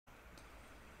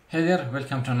Hey there,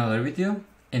 welcome to another video.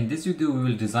 In this video we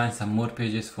will design some more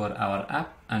pages for our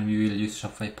app, and we will use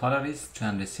Shopify Polaris to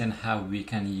understand how we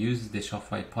can use the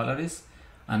Shopify Polaris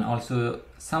and also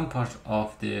some part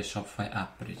of the Shopify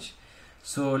app bridge.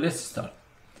 So let's start.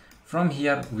 From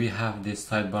here we have this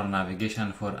sidebar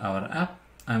navigation for our app.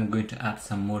 I'm going to add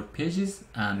some more pages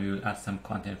and we will add some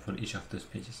content for each of those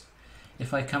pages.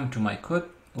 If I come to my code,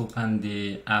 open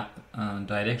the app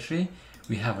directory,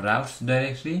 we have routes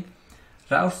directory.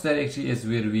 Routes directory is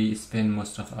where we spend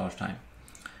most of our time.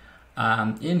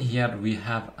 In here we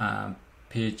have a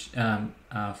page,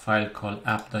 a file called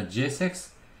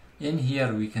app.jsx. In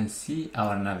here we can see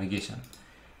our navigation.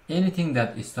 Anything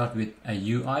that starts with a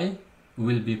UI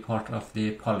will be part of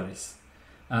the Polaris.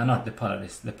 Not the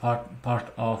Polaris, the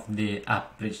part of the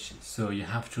app bridge. So you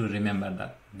have to remember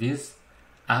that this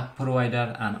app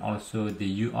provider and also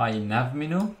the UI nav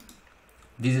menu,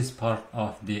 this is part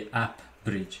of the app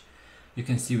bridge. You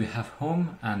can see we have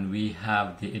home and we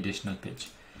have the additional page.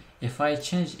 If I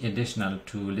change additional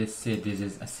to, let's say this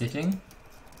is a setting,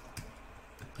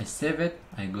 I save it,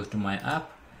 I go to my app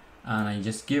and I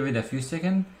just give it a few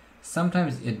seconds.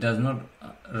 Sometimes it does not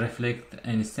reflect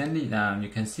instantly. You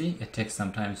can see it takes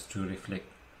some time to reflect.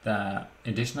 The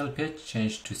additional page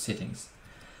changed to settings.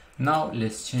 Now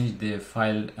let's change the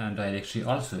file directory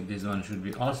also. This one should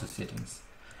be also settings.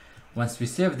 Once we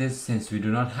save this, since we do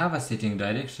not have a setting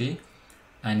directory,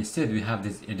 and instead we have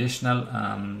this additional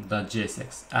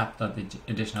 .jsx,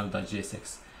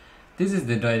 app.additional.jsx. This is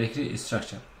the directory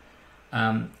structure.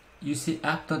 You see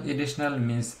app.additional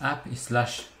means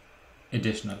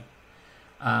app/additional.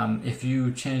 If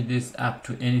you change this app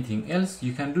to anything else,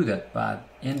 you can do that, but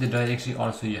in the directory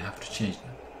also you have to change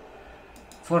that.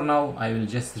 For now, I will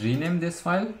just rename this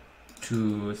file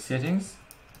to settings.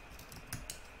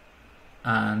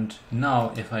 And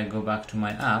now if I go back to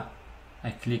my app, I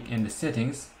click in the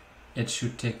settings, it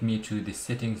should take me to the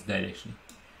settings directory.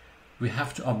 We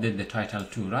have to update the title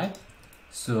too, right?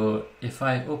 So if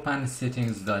I open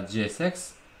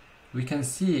settings.jsx, we can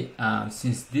see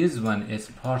since this one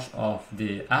is part of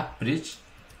the app bridge,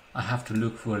 I have to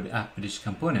look for the app bridge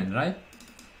component, right?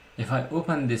 If I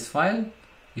open this file,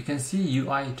 you can see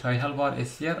UI title bar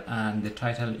is here and the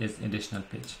title is additional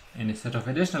page. Instead of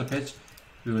additional page,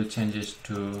 we will change it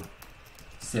to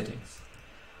settings.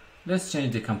 Let's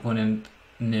change the component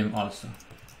name also,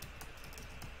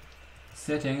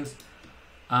 settings,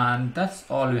 and that's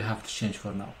all we have to change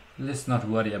for now. Let's not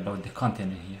worry about the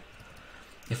content in here.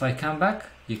 If I come back,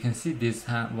 you can see this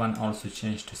one also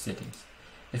changed to settings.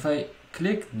 If I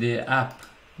click the app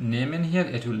name in here,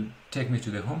 it will take me to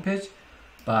the home page,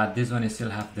 but this one still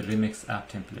have the remix app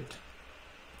template.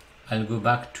 I'll go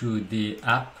back to the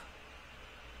app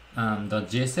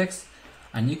 .jsx,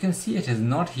 and you can see it is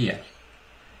not here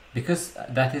because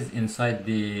that is inside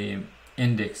the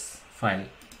index file.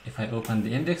 If I open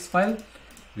the index file,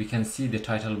 we can see the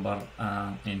title bar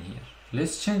in here.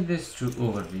 Let's change this to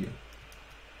overview,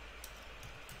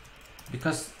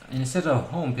 because instead of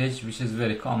home page, which is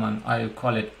very common, I will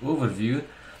call it overview.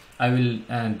 I will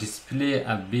display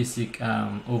a basic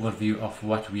overview of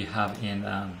what we have in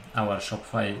our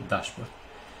Shopify dashboard.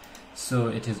 So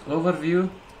it is overview.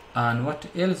 And what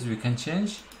else we can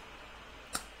change?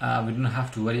 We don't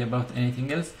have to worry about anything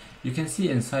else. You can see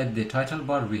inside the title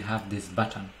bar we have this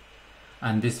button,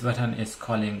 and this button is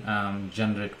calling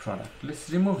generate product. Let's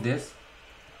remove this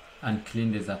and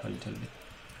clean this up a little bit,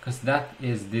 because that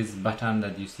is this button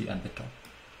that you see at the top.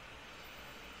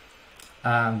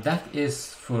 That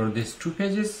is for these two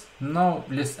pages. Now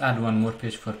let's add one more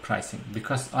page for pricing,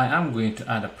 because I am going to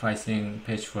add a pricing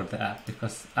page for the app,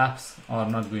 because apps are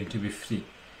not going to be free.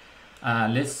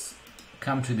 Let's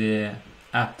come to the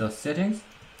app.settings.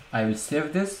 I will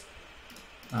save this,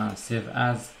 save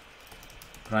as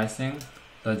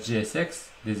pricing.jsx.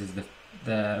 This is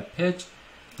the page.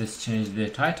 Let's change the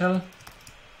title,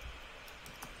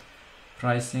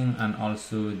 pricing, and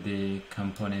also the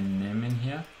component name in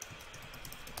here.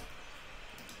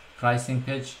 Pricing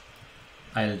page.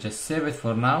 I'll just save it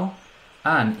for now,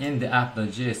 and in the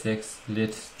app.jsx,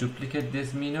 let's duplicate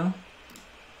this menu.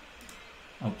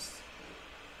 Oops.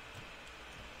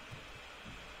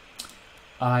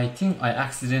 I think I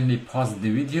accidentally paused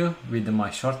the video with my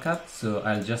shortcut, so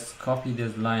I'll just copy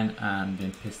this line and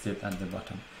then paste it at the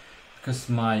bottom, because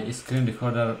my screen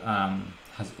recorder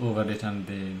has overwritten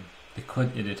the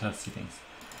code editor settings.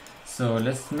 So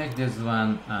let's make this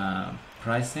one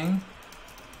pricing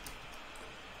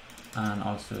and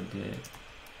also the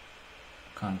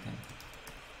content.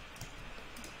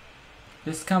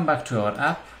 Let's come back to our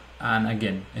app and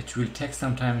again it will take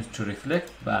some time to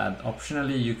reflect, but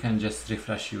optionally you can just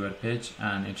refresh your page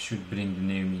and it should bring the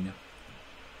new menu.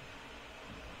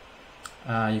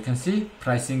 You can see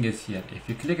pricing is here. If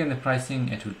you click on the pricing,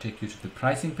 it will take you to the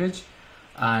pricing page,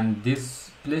 and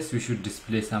this place we should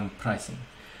display some pricing.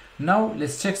 Now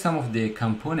let's check some of the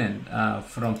component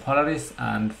from Polaris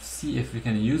and see if we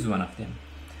can use one of them.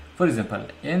 For example,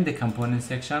 in the component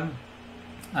section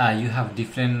you have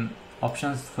different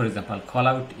options. For example,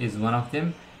 callout is one of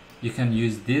them. You can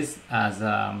use this as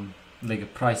like a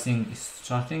pricing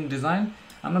starting design.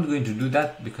 I'm not going to do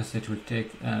that because it will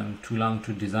take too long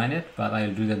to design it, but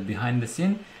I'll do that behind the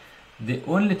scene. The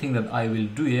only thing that I will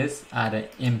do is add an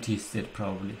empty set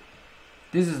probably.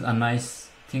 This is a nice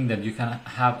thing that you can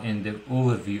have in the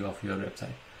overview of your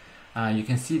website. You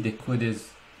can see the code is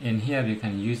in here. You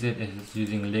can use it as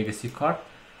using legacy card.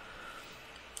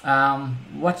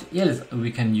 What else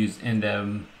we can use in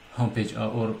the homepage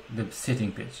or the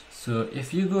setting page? So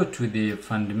if you go to the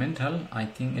fundamental, I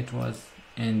think it was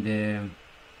in the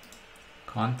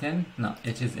content, no,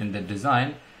 it is in the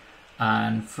design,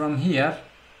 and from here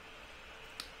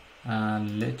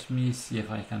let me see if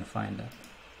I can find that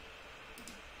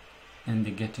in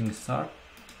the getting start.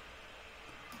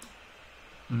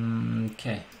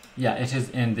 Okay, yeah, it is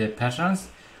in the patterns.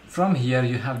 From here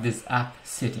you have this app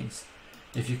settings.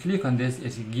 If you click on this,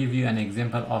 it will give you an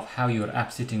example of how your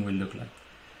app setting will look like.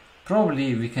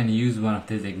 Probably we can use one of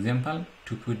these example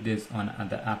to put this on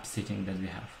the app setting that we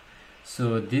have.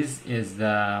 So this is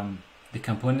the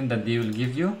component that they will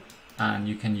give you, and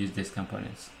you can use these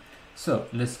components. So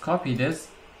let's copy this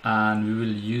and we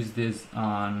will use this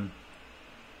on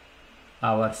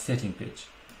our setting page.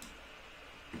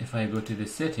 If I go to the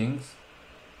settings,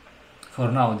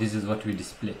 for now this is what we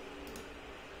display,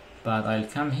 but I'll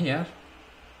come here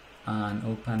and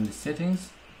open the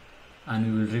settings and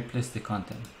we will replace the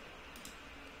content.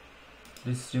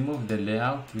 Let's remove the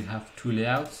layout. We have two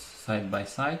layouts side by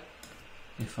side.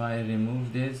 If I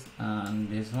remove this and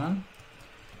this one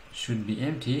should be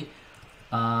empty.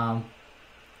 Let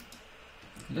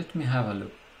me have a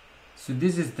look. So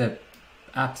this is the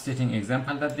app setting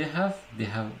example that they have.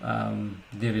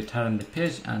 They return the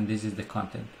page, and this is the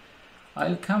content.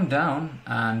 I'll come down,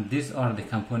 and these are the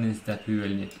components that we will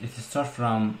need. It starts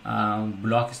from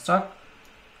block stock.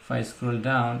 If I scroll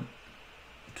down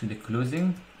to the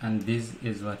closing, and this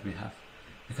is what we have,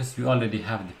 because we already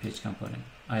have the page component.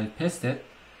 I'll paste it.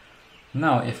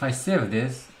 Now if I save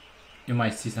this, you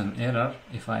might see some error.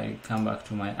 If I come back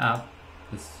to my app,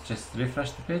 let's just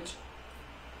refresh the page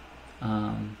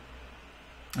and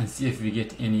see if we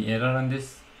get any error on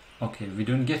this. Okay, we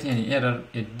don't get any error.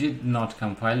 It did not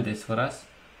compile this for us.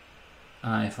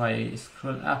 If I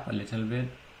scroll up a little bit,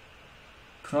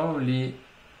 probably,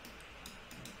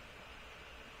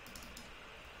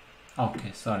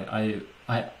 okay, sorry,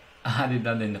 I added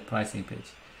that in the pricing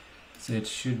page, so it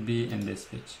should be in this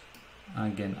page.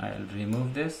 Again, I'll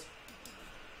remove this.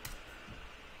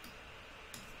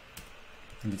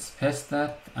 Let's paste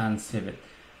that and save it.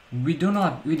 We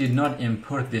did not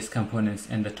import these components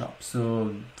in the top,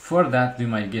 so for that we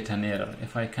might get an error.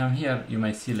 If I come here, you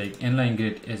might see like inline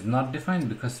grid is not defined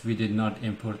because we did not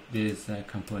import these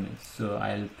components. So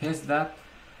I'll paste that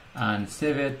and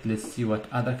save it. Let's see what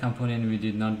other component we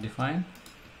did not define.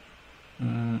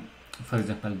 For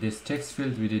example, this text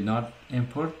field we did not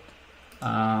import.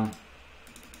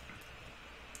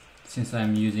 Since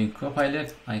I'm using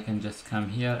Copilot, I can just come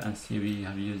here and see we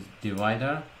have used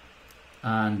divider,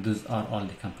 and those are all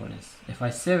the components. If I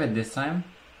save it this time,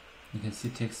 you can see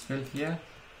text field here.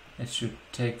 It should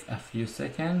take a few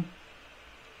seconds,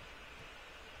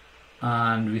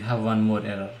 and we have one more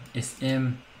error.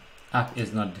 SM app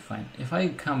is not defined. If I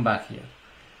come back here,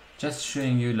 just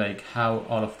showing you like how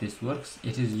all of this works,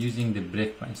 it is using the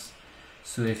breakpoints.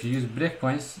 So if you use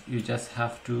breakpoints, you just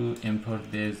have to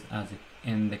import this as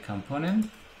in the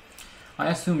component. I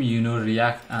assume you know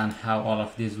React and how all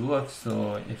of this works.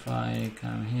 So if I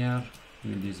come here,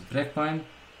 we'll use breakpoint.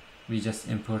 We just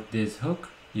import this hook,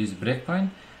 use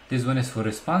breakpoint. This one is for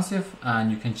responsive,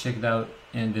 and you can check it out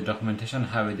in the documentation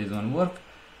how it this one work.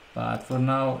 But for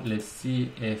now, let's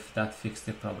see if that fixed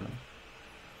the problem.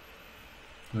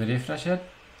 We refresh it,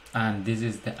 and this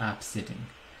is the app setting.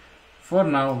 For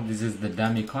now, this is the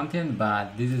dummy content,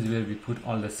 but this is where we put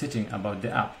all the setting about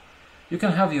the app. You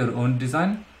can have your own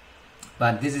design,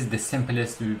 but this is the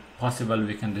simplest possible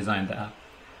we can design the app.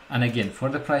 And again, for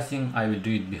the pricing, I will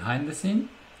do it behind the scene.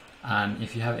 And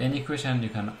if you have any question, you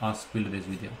can ask below this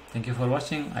video. Thank you for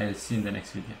watching. I will see you in the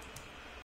next video.